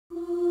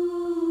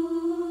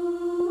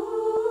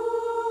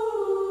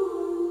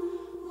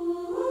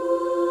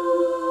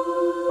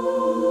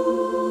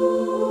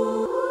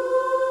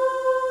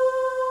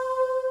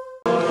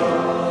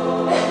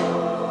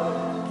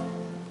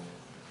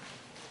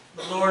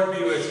Lord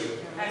be with you.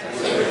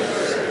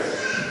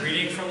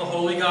 Reading from the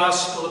Holy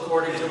Gospel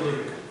according to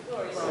Luke.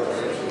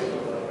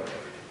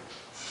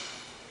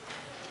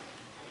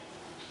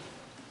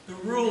 The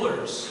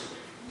rulers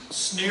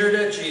sneered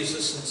at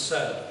Jesus and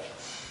said,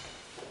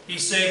 "He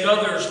saved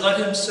others, let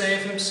him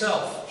save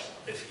himself,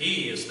 if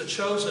he is the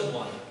chosen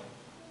one,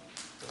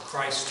 the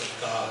Christ of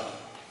God."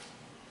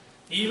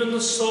 Even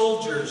the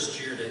soldiers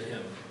jeered at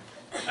him.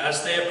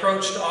 As they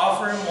approached to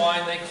offer him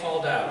wine, they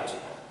called out,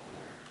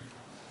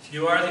 "If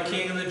you are the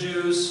King of the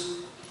Jews,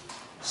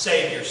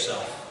 save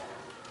yourself."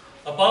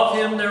 Above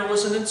him there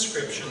was an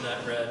inscription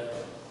that read,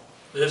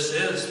 "This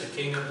is the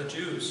King of the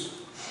Jews."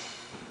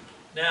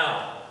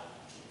 Now,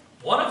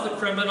 one of the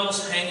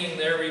criminals hanging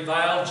there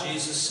reviled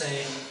Jesus,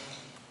 saying,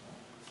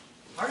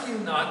 "Are you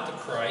not the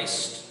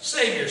Christ?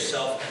 Save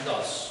yourself and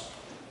us."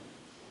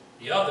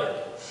 The other,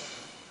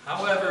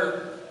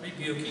 however,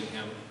 rebuking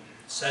him,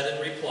 said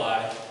in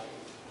reply,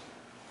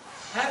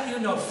 "Have you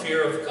no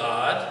fear of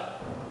God?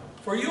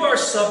 For you are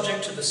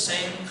subject to the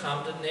same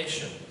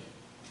condemnation.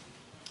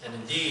 And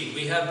indeed,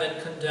 we have been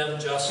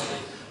condemned justly,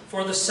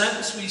 for the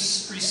sentence we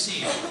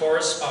receive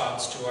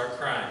corresponds to our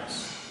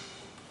crimes.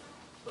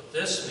 But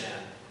this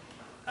man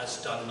has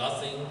done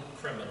nothing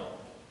criminal."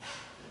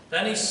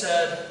 Then he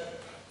said,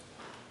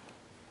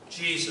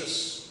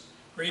 "Jesus,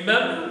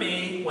 remember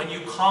me when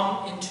you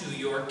come into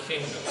your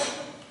kingdom."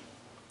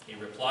 He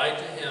replied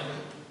to him,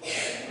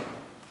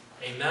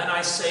 "Amen,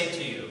 I say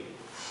to you,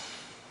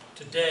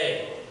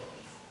 today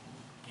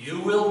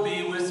you will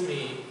be with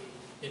me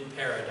in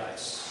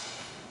paradise."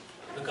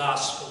 The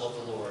Gospel of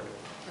the Lord.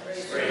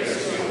 Praise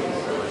to you,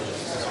 Lord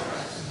Jesus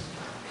Christ.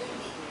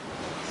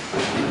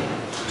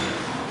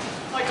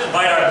 I'd like to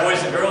invite our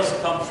boys and girls to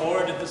come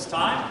forward at this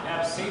time.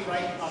 Have a seat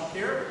right up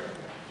here.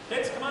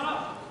 Kids, come on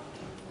up.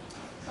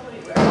 Somebody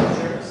grab the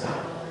chairs.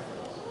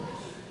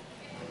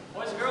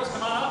 Boys and girls,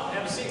 come on up.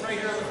 Have a seat right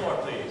here on the floor,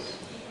 please.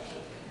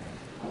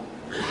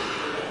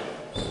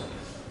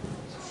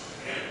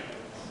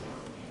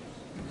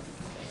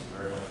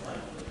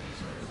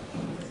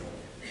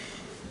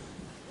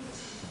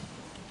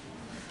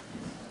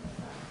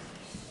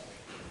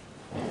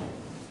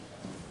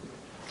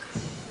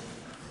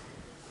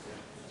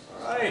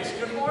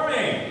 Good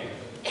morning.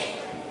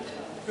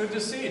 Good to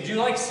see you. Do you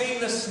like seeing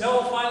the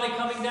snow finally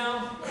coming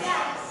down?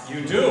 Yes.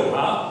 You do,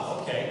 huh?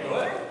 Okay,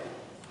 good.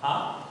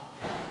 Huh?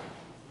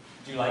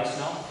 Do you like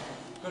snow?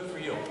 Good for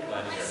you.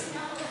 Glad to hear it.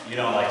 You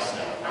don't like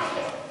snow.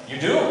 Okay. You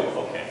do?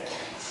 Okay.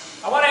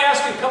 I want to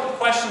ask you a couple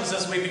questions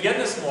as we begin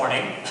this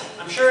morning.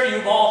 I'm sure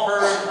you've all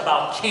heard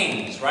about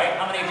kings, right?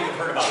 How many of you have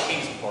heard about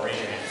kings before? Raise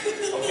your hand.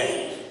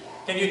 Okay.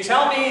 Can you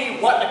tell me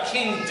what a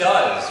king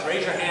does?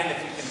 Raise your hand if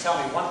you can tell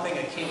me one thing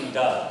a king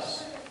does.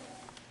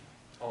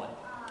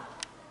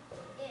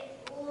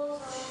 It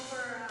rules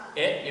over...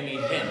 It? You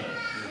mean him?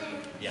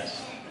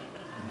 Yes.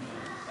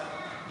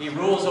 He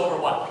rules over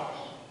what?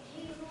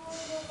 He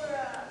rules over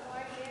a large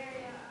area of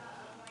land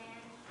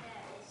that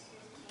is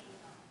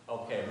his kingdom.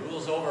 Okay,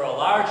 rules over a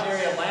large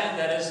area of land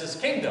that is his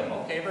kingdom.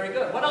 Okay, very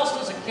good. What else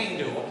does a king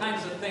do? What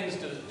kinds of things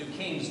do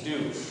kings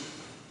do?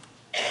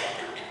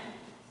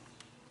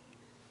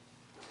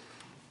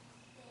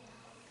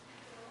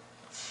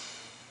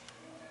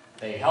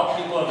 They help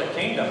people of the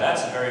kingdom.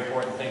 That's a very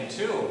important thing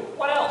too.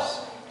 What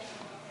else?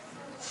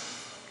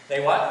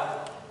 They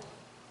what?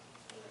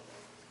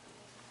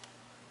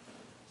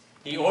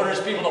 He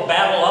orders people to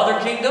battle other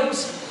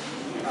kingdoms?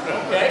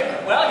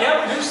 Okay. Well,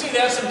 yeah, we do see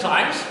that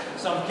sometimes.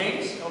 Some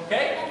kings.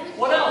 Okay.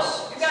 What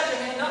else? You got your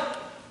hand up.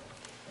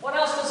 What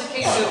else does a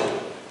king do?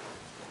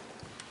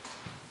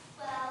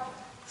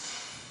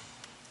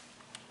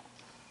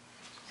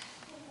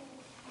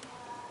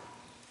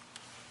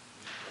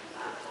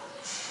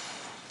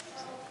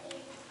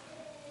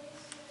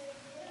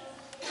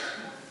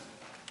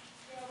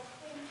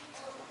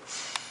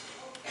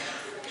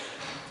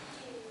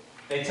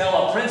 They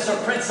tell a prince or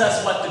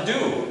princess what to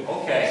do.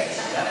 Okay.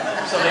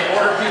 Yeah. So they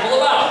order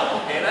people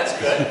about. Okay, that's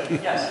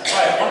good. Yes.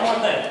 All right, one more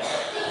thing. They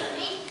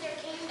make their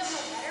kingdom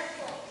a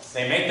better place.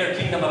 They make their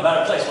kingdom a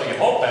better place. Well, you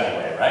hope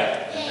anyway,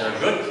 right? They're a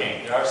good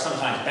king. There are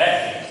sometimes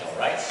bad kings, though,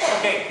 right?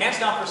 Okay, hands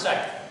down for a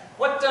second.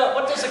 What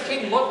does a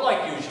king look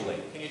like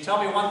usually? Can you tell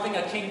me one thing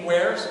a king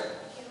wears?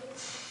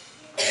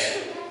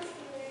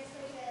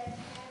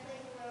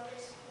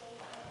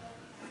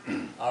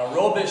 A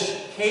robish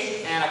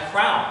cape and a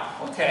crown.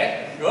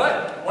 Okay, good.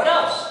 What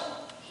else?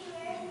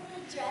 He wears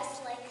a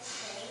dress-like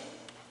thing.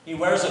 He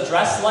wears a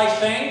dress-like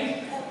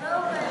thing?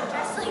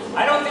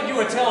 I don't think you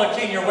would tell a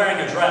king you're wearing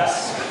a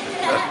dress.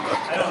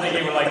 I don't think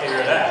he would like to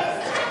hear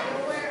that.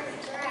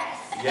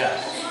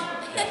 Yes.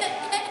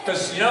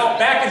 Because, you know,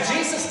 back in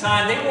Jesus'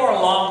 time, they wore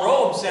long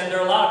robes, and there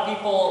are a lot of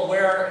people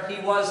where he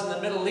was in the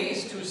Middle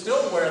East who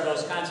still wear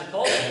those kinds of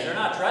clothing. They're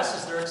not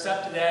dresses, they're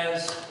accepted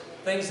as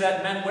things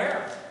that men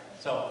wear.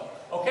 So,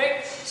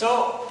 okay,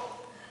 so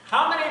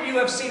how many of you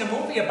have seen a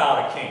movie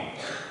about a king?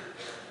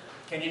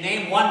 Can you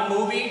name one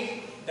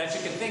movie that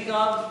you can think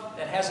of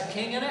that has a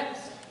king in it?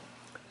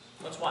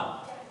 What's one?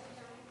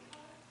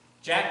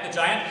 Jack the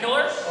Giant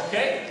Killer?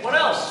 Okay, what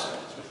else?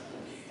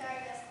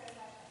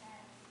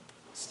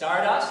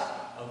 Stardust?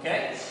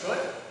 Okay, good.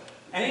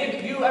 Any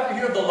of you ever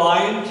hear of the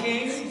Lion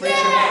King? Raise your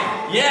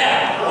hand.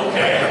 Yeah,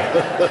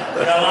 okay.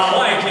 We got a lot of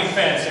Lion King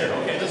fans here.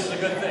 Okay, this is a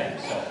good thing.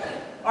 So,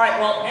 all right,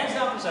 well, hands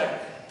down for a second.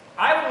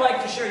 I would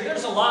like to share,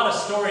 there's a lot of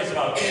stories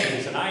about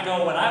kings, and I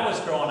know when I was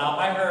growing up,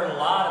 I heard a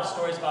lot of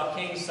stories about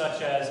kings,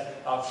 such as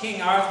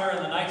King Arthur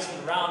and the Knights of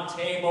the Round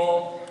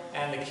Table,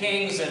 and the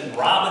kings in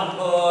Robin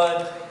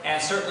Hood, and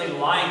certainly The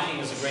Lion King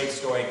is a great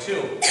story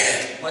too.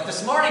 But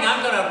this morning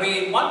I'm going to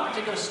read one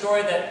particular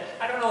story that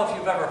I don't know if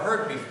you've ever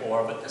heard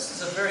before, but this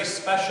is a very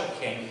special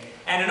king.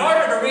 And in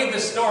order to read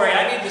this story,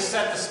 I need to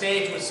set the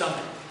stage with some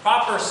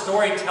proper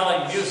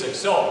storytelling music.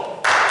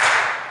 So,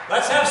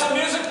 let's have some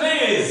music,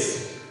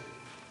 please.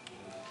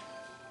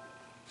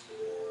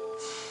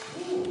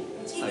 Ooh,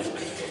 that's a nice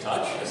musical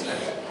touch, isn't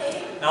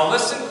it? Now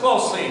listen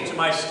closely to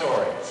my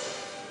story.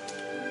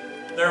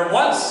 There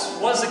once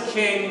was a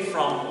king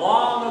from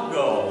long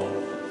ago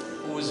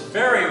who was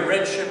very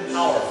rich and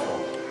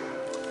powerful.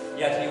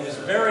 Yet he was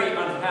very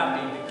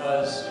unhappy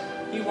because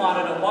he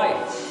wanted a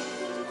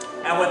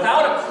wife. And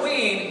without a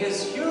queen,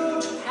 his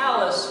huge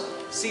palace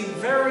seemed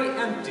very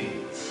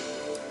empty.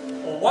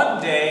 Well,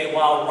 one day,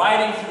 while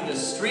riding through the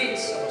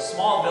streets of a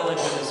small village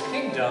in his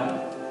kingdom,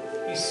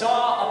 he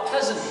saw a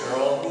peasant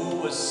girl who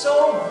was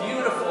so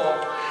beautiful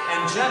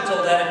and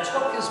gentle that it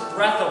took his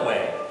breath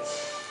away.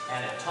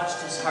 And it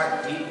touched his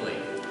heart deeply.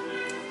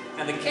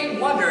 And the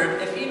king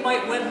wondered if he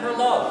might win her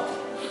love.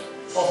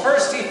 Well,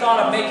 first he thought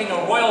of making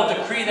a royal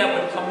decree that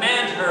would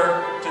command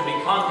her to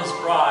become his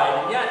bride,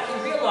 and yet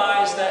he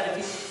realized that if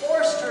he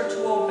forced her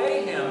to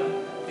obey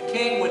him, the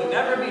king would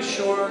never be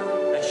sure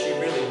that she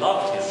really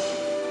loved him.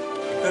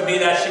 It could be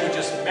that she would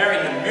just marry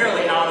him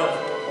merely out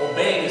of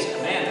obeying his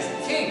command as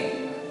the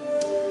king.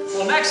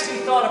 Well, next he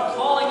thought of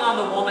calling on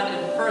the woman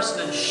in person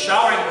and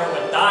showering her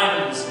with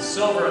diamonds and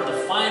silver and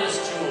the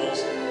finest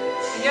jewels.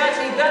 Yet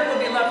he then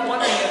would be left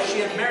wondering if she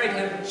had married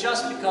him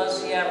just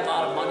because he had a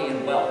lot of money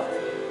and wealth.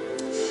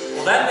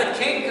 Well, then the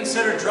king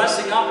considered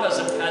dressing up as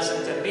a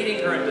peasant and meeting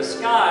her in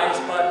disguise,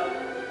 but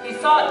he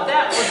thought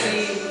that would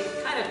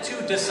be kind of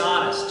too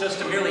dishonest, just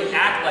to merely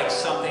act like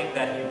something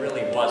that he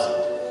really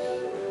wasn't.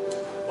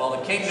 Well,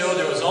 the king knew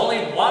there was only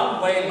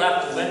one way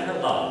left to win her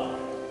love.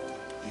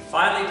 He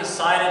finally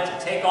decided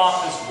to take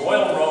off his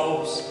royal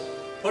robes,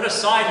 put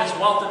aside his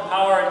wealth and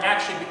power, and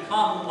actually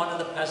become one of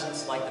the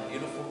peasants like the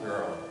beautiful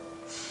girl.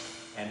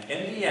 And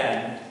in the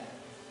end,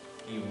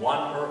 he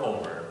won her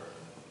over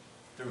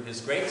through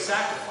his great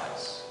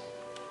sacrifice,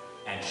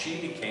 and she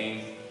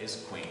became his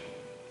queen.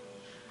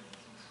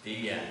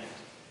 The end.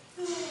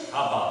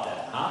 How about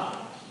that, huh?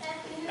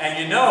 And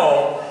do you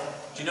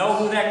know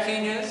who that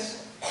king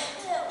is?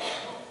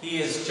 He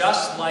is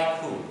just like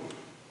who?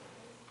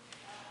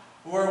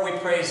 Who are we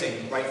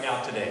praising right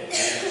now today?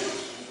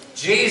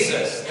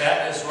 Jesus,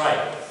 that is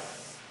right.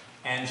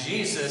 And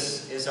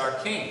Jesus is our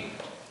king.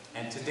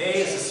 And today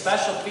is a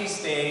special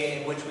feast day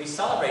in which we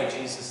celebrate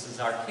Jesus as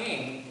our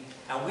king,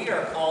 and we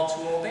are called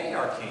to obey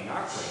our king,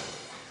 aren't we?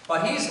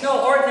 But he's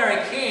no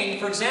ordinary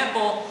king. For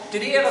example,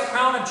 did he have a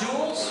crown of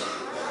jewels?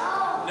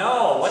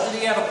 No. What did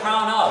he have a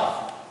crown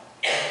of?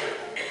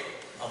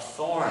 Of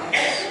thorns.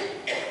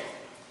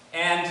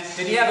 And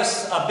did he have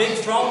a big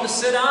throne to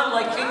sit on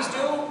like kings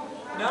do?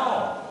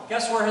 No.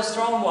 Guess where his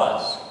throne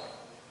was?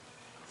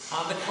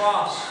 On the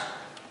cross,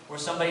 where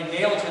somebody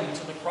nailed him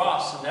to the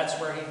cross, and that's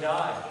where he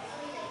died.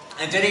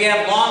 And did he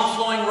have long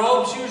flowing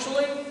robes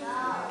usually?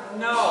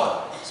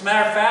 No. As a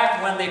matter of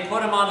fact, when they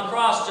put him on the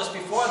cross, just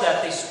before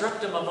that, they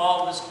stripped him of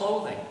all of his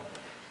clothing.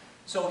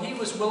 So he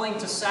was willing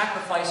to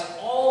sacrifice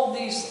all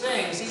these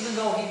things, even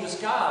though he was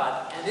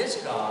God and is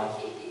God,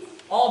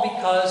 all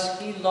because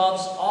he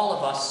loves all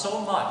of us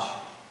so much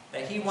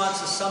that he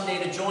wants us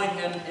someday to join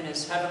him in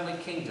his heavenly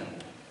kingdom.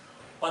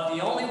 But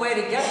the only way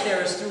to get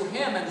there is through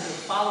him and to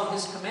follow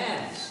his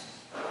commands,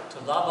 to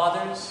love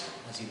others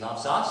as he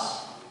loves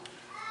us,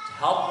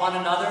 to help one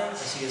another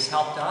as he has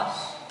helped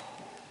us,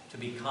 to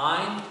be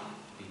kind,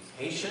 to be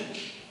patient,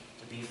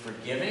 to be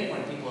forgiving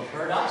when people have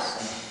hurt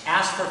us, and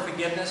ask for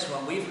forgiveness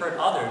when we've hurt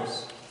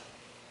others,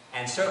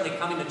 and certainly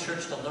coming to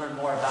church to learn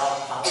more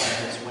about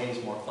following his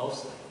ways more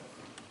closely.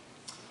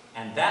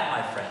 And that,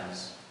 my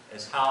friends,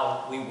 is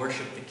how we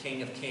worship the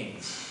King of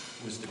Kings,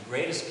 who is the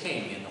greatest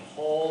king in the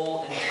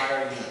whole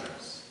entire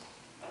universe.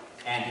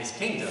 And his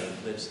kingdom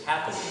lives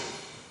happily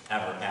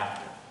ever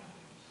after.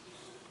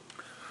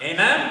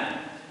 Amen?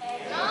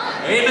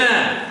 Amen.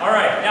 Amen. All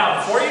right,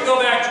 now before you go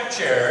back to your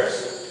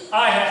chairs,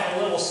 I have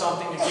a little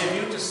something to give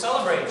you to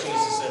celebrate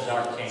Jesus as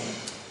our King.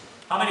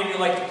 How many of you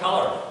like to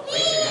color?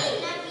 Raise your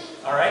hand.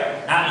 All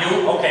right, not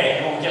you? Okay,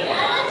 you won't get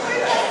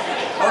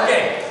one.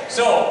 Okay,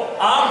 so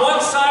on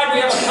one side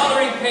we have a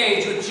coloring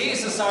page with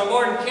Jesus, our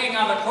Lord and King,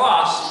 on the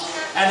cross.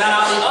 And then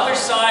on the other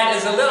side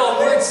is a little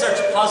word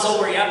search puzzle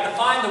where you have to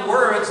find the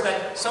words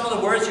that, some of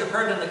the words you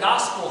heard in the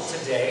gospel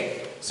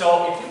today.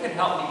 So if you can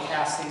help me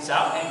pass these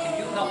out, and can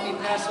you help me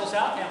pass those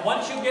out? And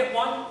once you get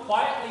one,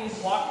 quietly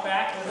walk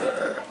back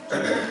with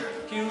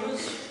it to your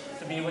pews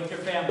to be with your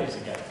families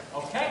again.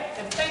 Okay?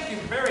 And thank you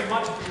very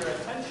much for your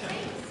attention.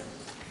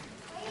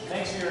 And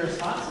thanks for your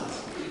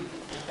responses.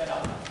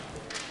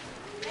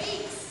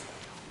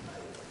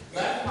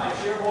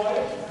 dear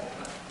boy?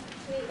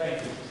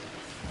 Thank you.